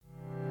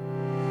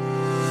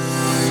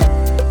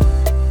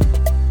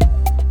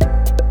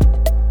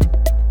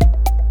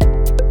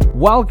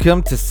Welcome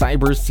to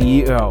Cyber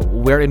CEO,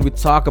 wherein we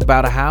talk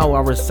about how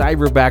our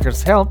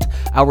cyberbackers helped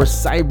our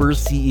cyber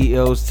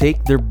CEOs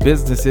take their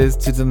businesses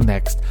to the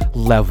next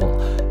level.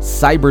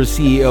 Cyber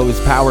CEO is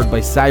powered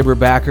by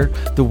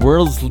Cyberbacker, the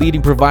world's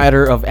leading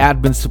provider of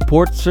admin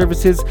support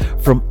services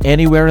from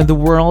anywhere in the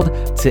world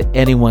to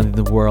anyone in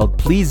the world.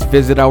 Please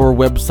visit our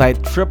website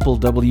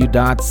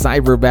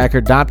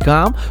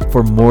www.cyberbacker.com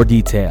for more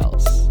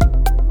details.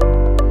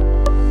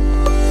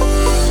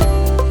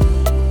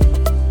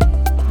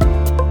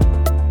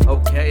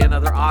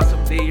 Another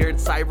awesome day here at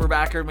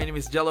Cyberbacker. My name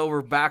is Jello.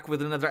 We're back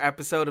with another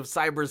episode of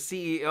Cyber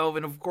CEO.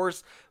 And of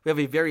course, we have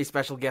a very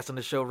special guest on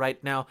the show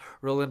right now.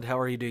 Roland, how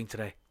are you doing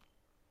today?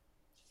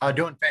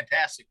 Doing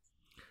fantastic.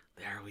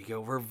 There we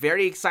go. We're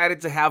very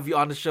excited to have you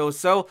on the show.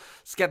 So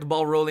let's get the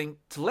ball rolling.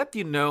 To let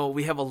you know,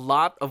 we have a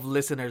lot of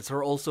listeners who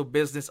are also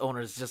business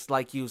owners just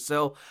like you.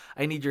 So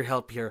I need your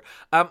help here.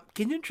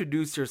 Can you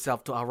introduce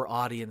yourself to our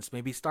audience?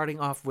 Maybe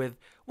starting off with,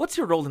 what's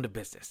your role in the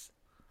business?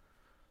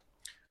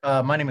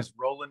 My name is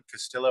Roland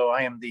Castillo.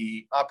 I am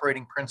the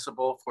operating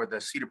principal for the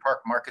Cedar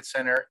Park Market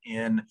Center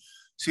in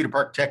Cedar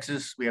Park,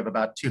 Texas. We have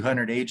about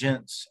 200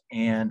 agents,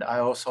 and I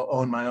also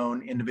own my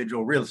own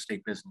individual real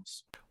estate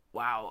business.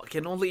 Wow, I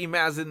can only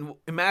imagine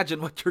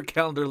what your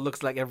calendar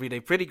looks like every day.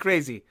 Pretty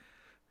crazy.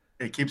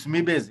 It keeps me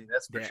busy,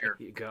 that's for sure.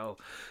 There you go.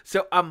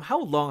 So, how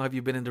long have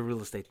you been in the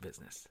real estate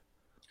business?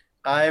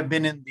 I have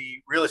been in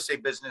the real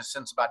estate business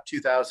since about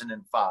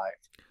 2005.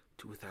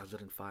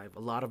 2005, a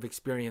lot of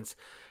experience.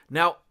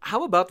 Now,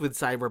 how about with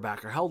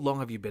Cyberbacker? How long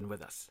have you been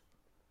with us?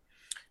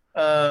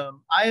 I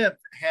have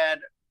had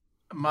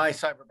my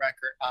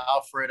cyberbacker,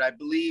 Alfred, I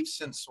believe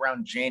since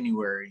around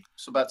January.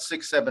 So about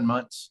 6-7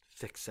 months.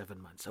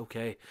 6-7 months.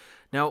 Okay.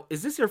 Now,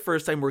 is this your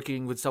first time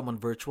working with someone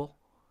virtual?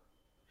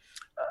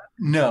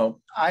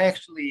 No, I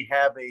actually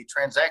have a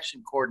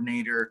transaction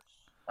coordinator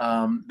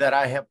that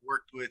I have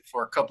worked with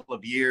for a couple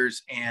of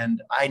years,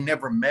 and I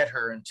never met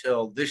her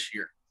until this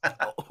year.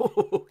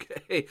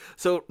 Okay.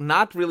 So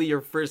not really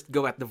your first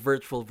go at the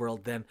virtual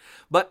world then.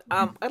 But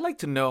I'd like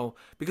to know,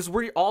 because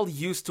we're all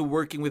used to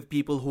working with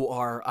people who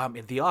are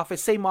in the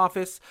office, same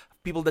office,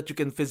 people that you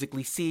can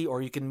physically see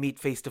or you can meet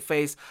face to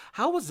face.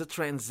 How was the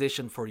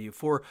transition for you?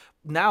 For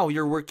now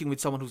you're working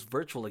with someone who's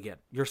virtual again,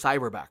 your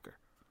cyberbacker.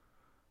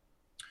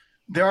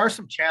 There are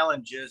some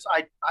challenges.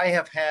 I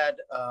have had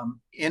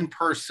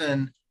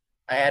in-person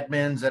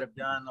admins that have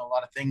done a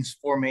lot of things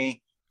for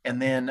me.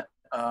 And then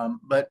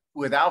but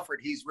with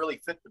Alfred, he's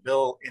really fit the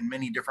bill in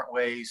many different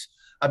ways.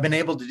 I've been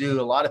able to do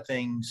a lot of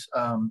things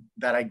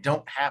that I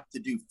don't have to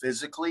do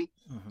physically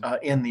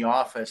in the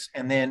office.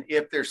 And then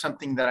if there's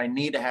something that I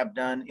need to have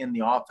done in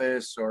the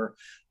office, or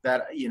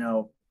that,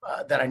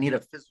 that I need a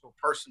physical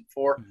person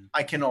for,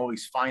 I can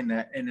always find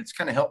that. And it's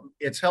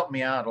helped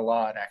me out a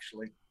lot,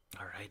 actually.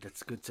 All right,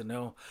 that's good to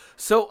know.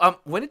 So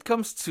when it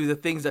comes to the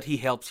things that he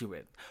helps you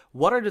with,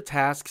 what are the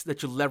tasks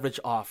that you leverage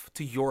off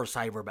to your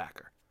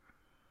cyberbacker?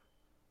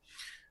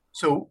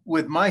 So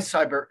with my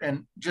cyber,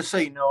 and just so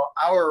you know,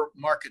 our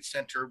market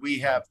center, we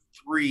have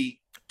 3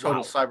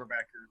 total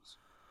cyberbackers.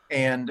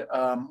 And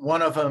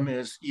one of them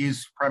is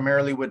used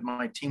primarily with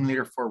my team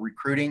leader for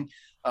recruiting.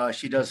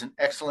 She does an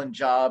excellent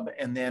job.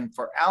 And then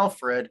for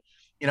Alfred,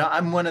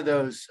 I'm one of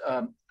those,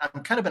 I'm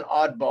kind of an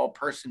oddball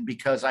person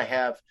because I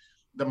have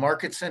the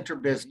market center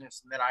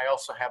business, and then I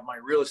also have my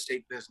real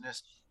estate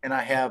business, and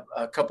I have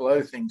a couple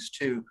other things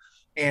too.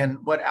 And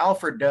what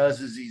Alfred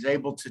does is he's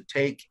able to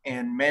take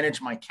and manage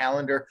my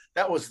calendar.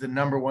 That was the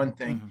number one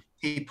thing.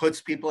 He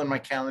puts people in my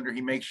calendar.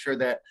 He makes sure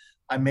that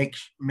I make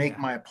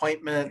my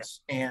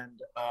appointments,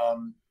 and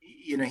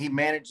he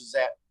manages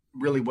that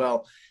really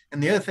well.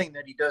 And the other thing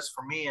that he does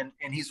for me, and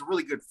he's a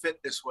really good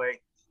fit this way,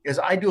 is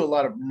I do a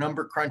lot of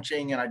number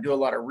crunching and I do a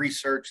lot of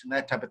research and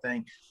that type of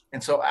thing.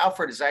 And so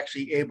Alfred is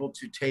actually able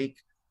to take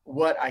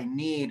what I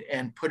need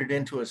and put it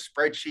into a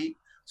spreadsheet,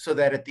 so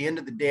that at the end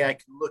of the day, I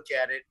can look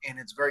at it and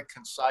it's very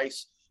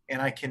concise,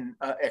 and I can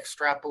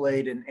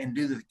extrapolate and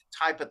do the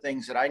type of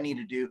things that I need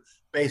to do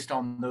based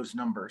on those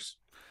numbers.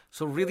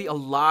 So really a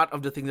lot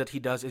of the things that he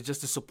does is just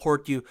to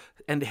support you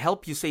and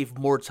help you save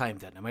more time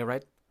then. Am I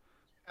right?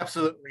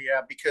 Absolutely,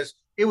 yeah, because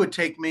it would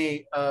take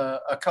me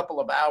a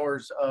couple of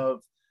hours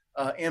of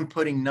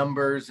inputting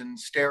numbers and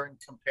stare and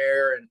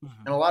compare and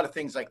a lot of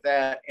things like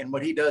that. And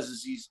what he does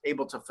is he's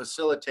able to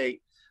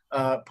facilitate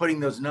putting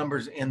those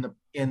numbers in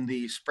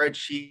the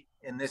spreadsheet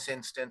in this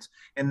instance,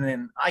 and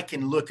then I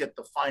can look at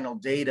the final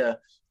data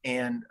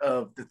and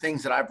of the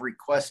things that I've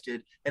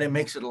requested, and it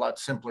makes it a lot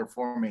simpler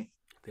for me.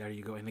 There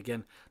you go. And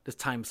again, this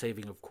time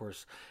saving, of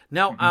course.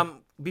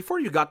 Now, before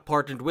you got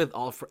partnered with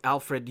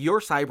Alfred,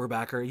 your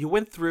cyberbacker, you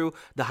went through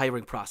the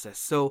hiring process.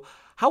 So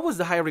how was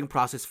the hiring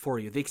process for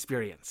you, the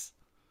experience?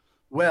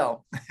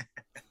 Well,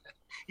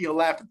 you'll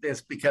laugh at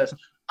this because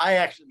I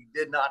actually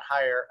did not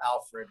hire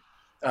Alfred.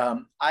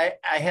 I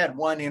had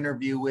one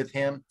interview with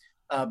him,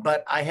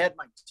 but I had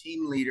my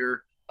team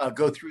leader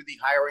go through the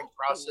hiring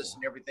process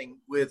and everything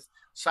with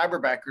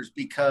cyberbackers,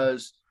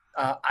 because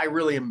I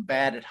really am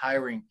bad at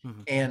hiring.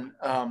 Mm-hmm. And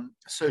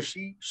so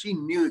she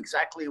knew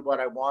exactly what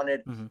I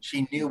wanted. Mm-hmm.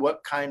 She knew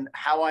what kind,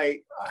 how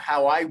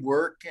I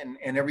work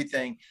and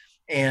everything.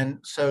 And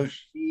so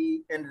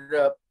she ended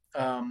up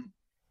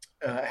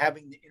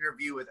having the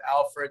interview with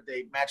Alfred.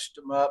 They matched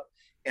him up.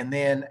 And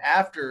then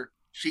after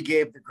she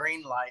gave the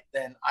green light,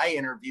 then I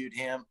interviewed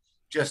him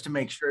just to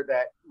make sure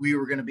that we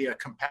were going to be a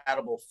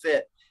compatible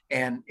fit.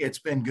 And it's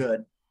been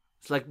good.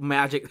 It's like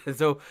magic.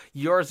 So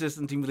your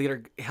assistant team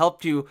leader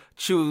helped you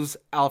choose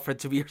Alfred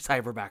to be your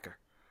cyberbacker.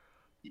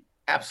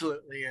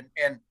 Absolutely.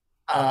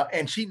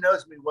 And she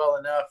knows me well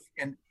enough.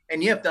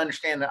 And you have to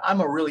understand that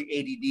I'm a really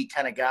ADD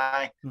kind of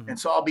guy. Mm-hmm. And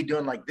so I'll be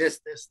doing like this.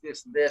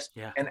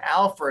 Yeah. And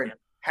Alfred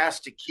has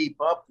to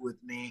keep up with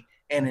me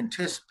and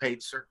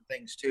anticipate certain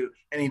things too.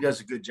 And he does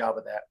a good job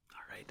of that.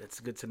 All right, that's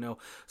good to know.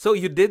 So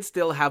you did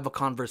still have a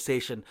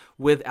conversation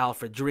with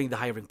Alfred during the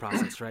hiring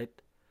process, right?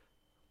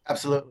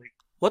 Absolutely.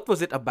 What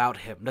was it about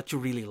him that you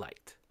really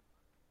liked?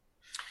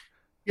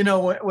 You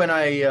know, when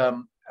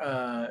I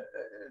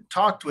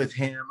talked with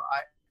him,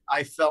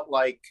 I felt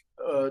like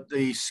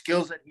the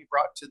skills that he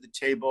brought to the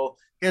table.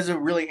 He has a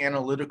really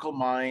analytical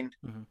mind.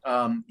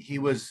 Mm-hmm. He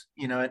was,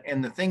 you know,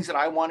 and the things that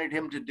I wanted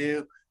him to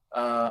do,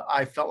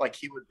 I felt like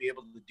he would be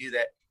able to do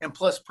that. And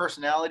plus,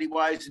 personality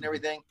wise and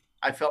everything,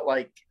 I felt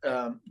like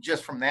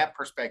just from that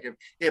perspective,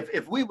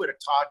 if we would have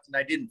talked and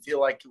I didn't feel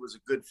like it was a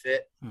good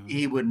fit, Mm-hmm.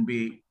 he wouldn't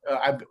be.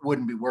 I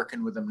wouldn't be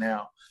working with him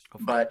now.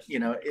 But you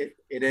know,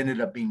 it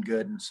ended up being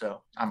good, and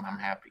so I'm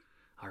happy.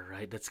 All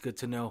right, that's good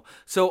to know.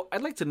 So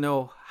I'd like to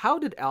know, how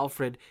did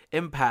Alfred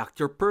impact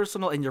your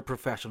personal and your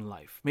professional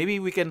life? Maybe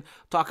we can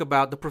talk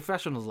about the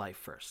professional life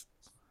first.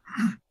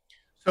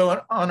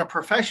 So on a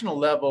professional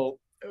level,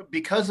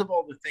 because of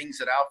all the things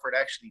that Alfred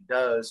actually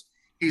does,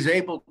 he's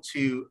able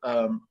to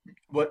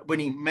when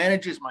he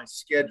manages my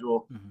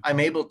schedule, Mm-hmm. I'm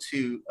able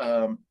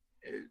to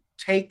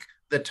take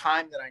the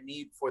time that I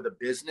need for the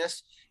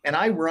business. And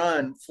I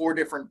run 4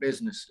 different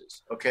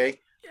businesses. Okay.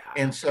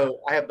 Yeah. And so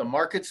I have the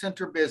market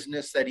center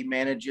business that he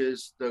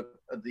manages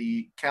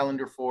the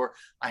calendar for.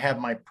 I have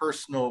my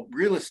personal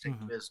real estate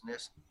Mm-hmm.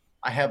 business.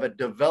 I have a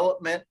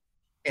development,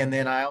 and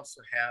then I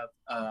also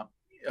have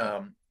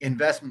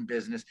investment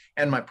business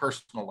and my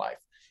personal life.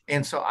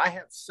 And so I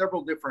have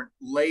several different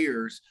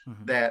layers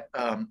Mm-hmm. that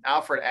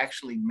Alfred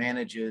actually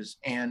manages.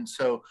 And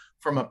so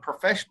from a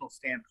professional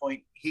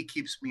standpoint, he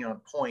keeps me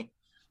on point.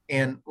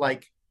 And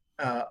like,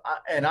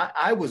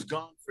 I was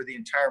gone for the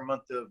entire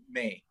month of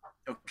May.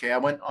 Okay. I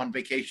went on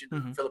vacation to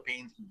Mm-hmm. the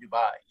Philippines and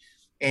Dubai.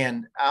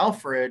 And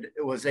Alfred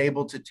was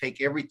able to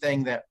take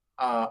everything that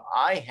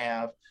I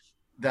have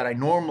that I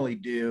normally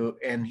do,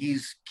 and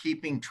he's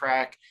keeping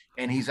track,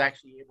 and he's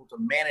actually able to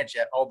manage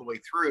that all the way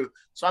through.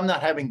 So I'm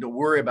not having to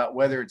worry about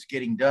whether it's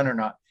getting done or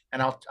not.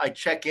 And I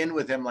check in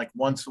with him like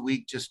once a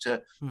week just to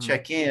Mm-hmm.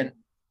 check in,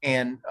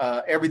 and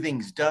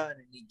everything's done.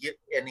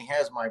 And he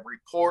has my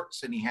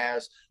reports, and he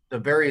has the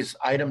various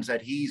items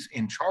that he's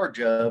in charge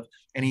of,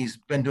 and he's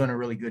been doing a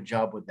really good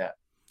job with that.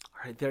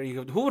 All right, there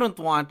you go. Who wouldn't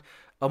want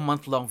a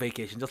month-long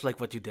vacation, just like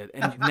what you did?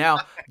 And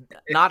now,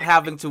 not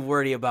having to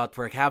worry about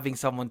work, having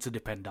someone to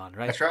depend on,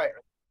 right? That's right.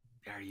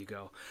 There you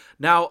go.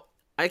 Now,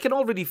 I can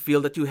already feel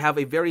that you have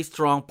a very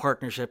strong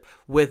partnership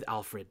with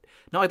Alfred.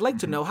 Now, I'd like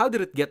to know, how did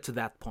it get to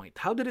that point?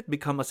 How did it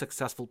become a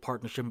successful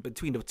partnership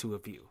between the two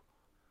of you?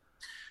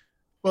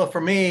 Well,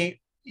 for me,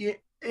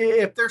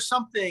 if there's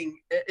something,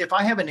 if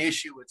I have an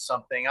issue with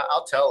something,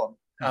 I'll tell him.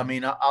 I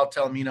mean, I'll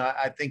tell him, you know,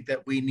 I think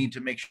that we need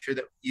to make sure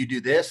that you do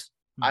this.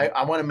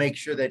 I want to make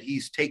sure that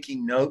he's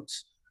taking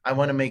notes. I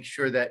want to make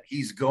sure that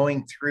he's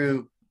going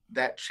through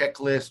that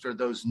checklist or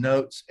those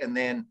notes. And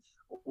then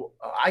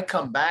I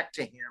come back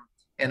to him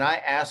and I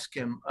ask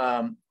him,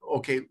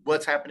 okay,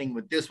 what's happening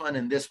with this one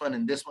and this one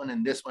and this one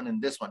and this one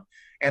and this one.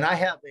 And I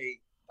have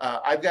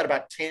I've got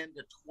about 10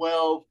 to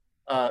 12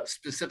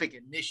 specific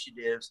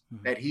initiatives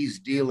that he's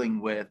dealing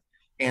with.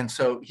 And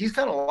so he's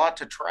got a lot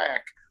to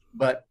track.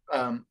 But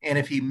and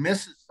if he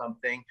misses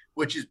something,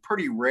 which is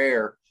pretty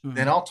rare,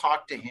 then I'll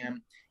talk to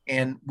him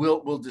and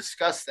we'll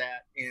discuss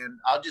that. And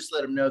I'll just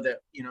let him know that,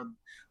 you know,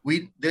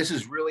 this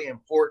is really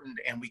important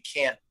and we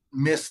can't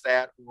miss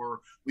that, or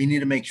we need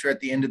to make sure at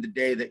the end of the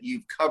day that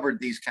you've covered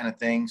these kind of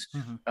things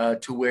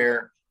to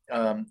where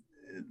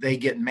they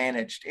get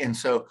managed. And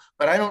so,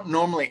 but I don't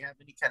normally have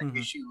any kind of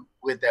issue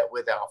with that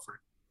with Alfred.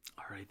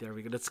 All right, there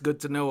we go. That's good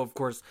to know, of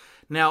course.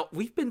 Now,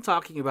 we've been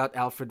talking about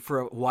Alfred for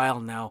a while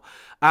now.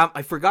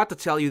 I forgot to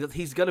tell you that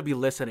he's going to be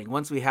listening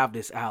once we have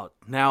this out.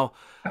 Now,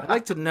 I'd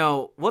like to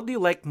know, what do you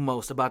like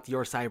most about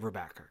your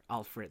cyberbacker,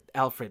 Alfred?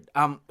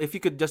 If you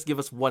could just give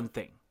us one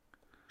thing.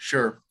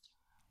 Sure.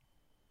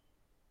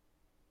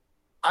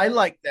 I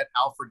like that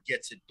Alfred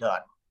gets it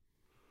done.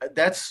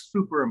 That's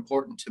super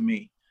important to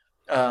me.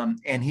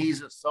 And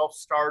he's a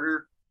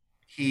self-starter.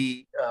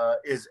 He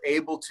is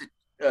able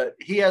to,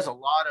 he has a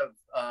lot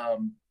of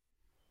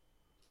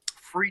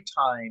free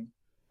time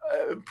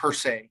per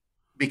se,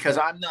 because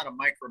I'm not a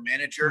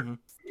micromanager.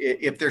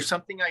 If there's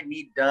something I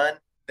need done,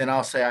 then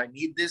I'll say, I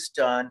need this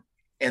done.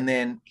 and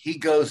then he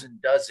goes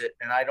and does it,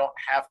 and I don't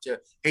have to,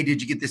 hey,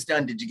 did you get this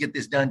done? Did you get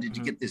this done? Did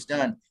you get this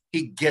done?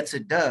 He gets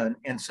it done.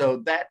 And so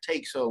that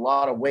takes a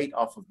lot of weight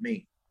off of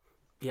me.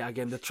 Yeah,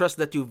 again, the trust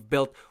that you've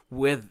built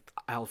with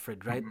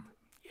Alfred, right?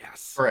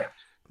 Yes. Correct.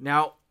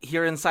 Now,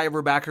 here in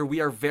Cyberbacker, we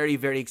are very,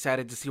 very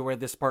excited to see where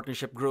this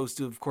partnership grows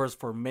to, of course,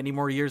 for many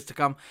more years to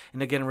come.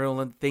 And again,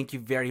 Roland, thank you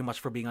very much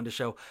for being on the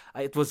show.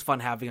 It was fun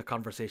having a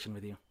conversation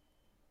with you.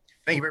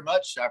 Thank you very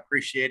much. I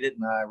appreciate it,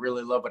 and I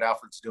really love what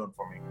Alfred's doing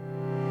for me.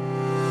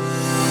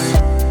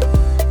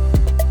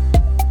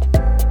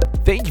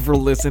 Thank you for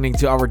listening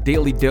to our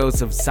daily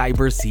dose of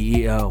Cyber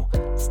CEO.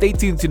 Stay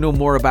tuned to know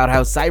more about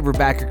how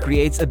Cyberbacker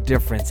creates a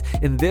difference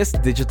in this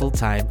digital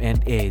time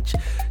and age.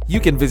 You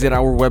can visit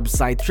our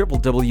website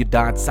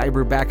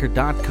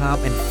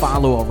www.cyberbacker.com and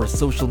follow our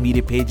social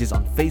media pages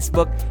on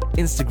Facebook,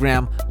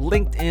 Instagram,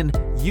 LinkedIn,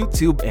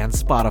 YouTube, and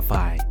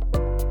Spotify.